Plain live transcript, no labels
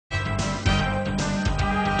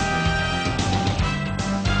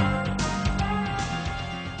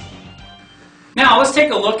Now let's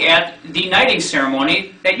take a look at the knighting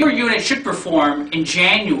ceremony that your unit should perform in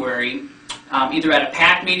January, either at a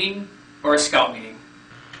PAC meeting or a scout meeting.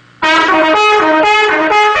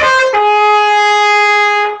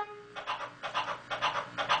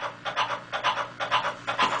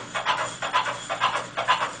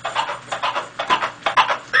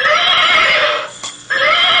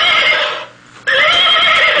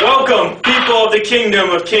 Welcome, people of the kingdom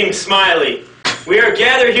of King Smiley. We are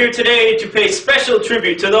gathered here today to pay special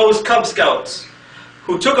tribute to those Cub Scouts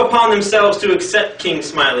who took upon themselves to accept King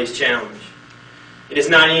Smiley's challenge. It is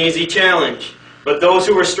not an easy challenge, but those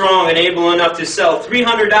who were strong and able enough to sell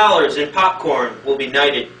 $300 in popcorn will be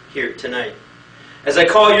knighted here tonight. As I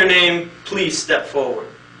call your name, please step forward.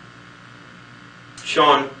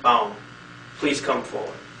 Sean Baum, please come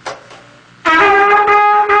forward.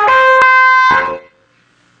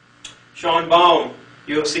 Sean Baum,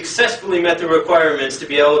 you have successfully met the requirements to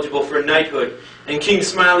be eligible for knighthood, and King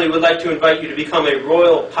Smiley would like to invite you to become a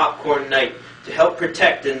royal popcorn knight to help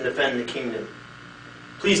protect and defend the kingdom.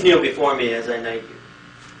 Please kneel before me as I knight you.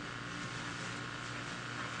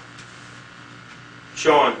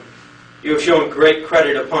 Sean, you have shown great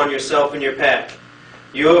credit upon yourself and your pack.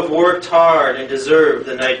 You have worked hard and deserve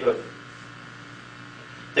the knighthood.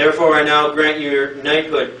 Therefore, I now grant you your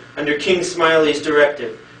knighthood under King Smiley's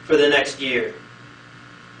directive for the next year.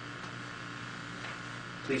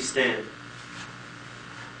 Please stand.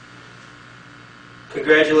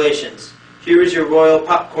 Congratulations. Here is your Royal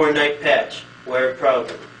Popcorn Knight patch. Wear it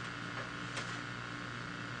proudly.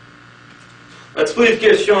 Let's please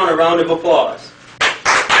give Sean a round of applause.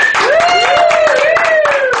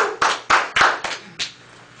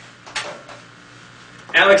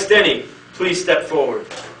 Alex Denny, please step forward.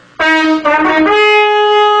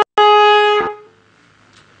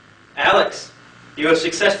 Alex, you have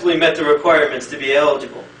successfully met the requirements to be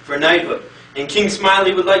eligible for knighthood, and King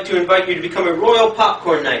Smiley would like to invite you to become a royal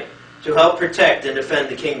popcorn knight to help protect and defend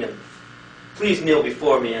the kingdom. Please kneel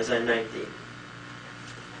before me as I knight thee.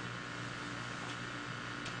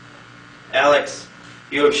 Alex,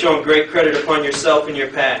 you have shown great credit upon yourself and your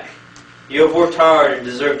pack. You have worked hard and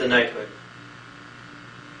deserve the knighthood.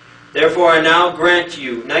 Therefore, I now grant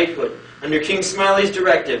you knighthood under King Smiley's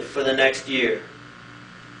directive for the next year.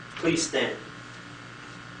 Please stand.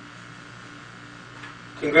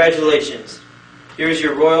 Congratulations. Here's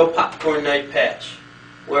your Royal Popcorn Knight patch.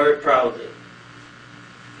 Wear it proudly.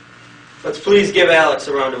 Let's please give Alex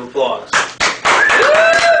a round of applause.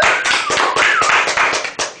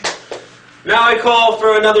 Now I call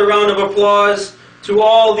for another round of applause to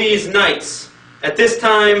all these knights. At this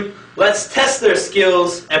time, let's test their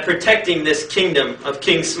skills at protecting this kingdom of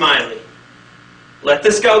King Smiley. Let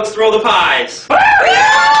the scouts throw the pies.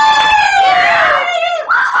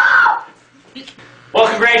 Well,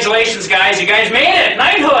 congratulations, guys. You guys made it.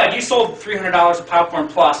 Knighthood. You sold $300 of popcorn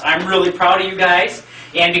plus. I'm really proud of you guys.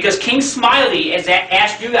 And because King Smiley has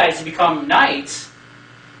asked you guys to become knights,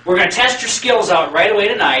 we're going to test your skills out right away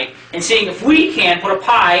tonight and seeing if we can put a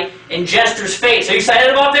pie in Jester's face. Are you excited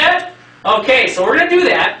about that? Okay, so we're going to do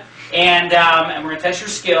that. And we're going to test your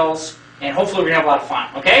skills. And hopefully we're going to have a lot of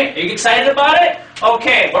fun. Okay? Are you excited about it?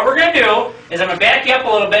 Okay, what we're going to do is I'm going to back you up a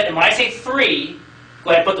little bit. And when I say 3... go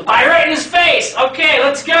ahead and put the pie right in his face. Okay,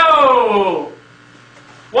 let's go.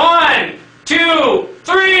 1, 2,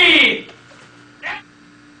 3.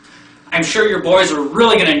 I'm sure your boys are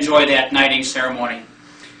really going to enjoy that knighting ceremony.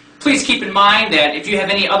 Please keep in mind that if you have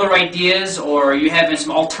any other ideas or you have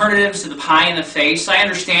some alternatives to the pie in the face, I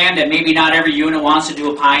understand that maybe not every unit wants to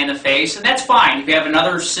do a pie in the face, and that's fine. If you have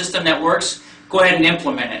another system that works, go ahead and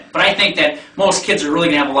implement it. But I think that most kids are really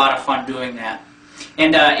going to have a lot of fun doing that.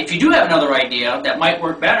 And if you do have another idea that might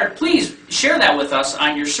work better, please share that with us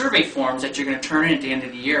on your survey forms that you're going to turn in at the end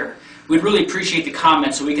of the year. We'd really appreciate the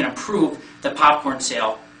comments so we can improve the popcorn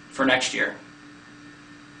sale for next year.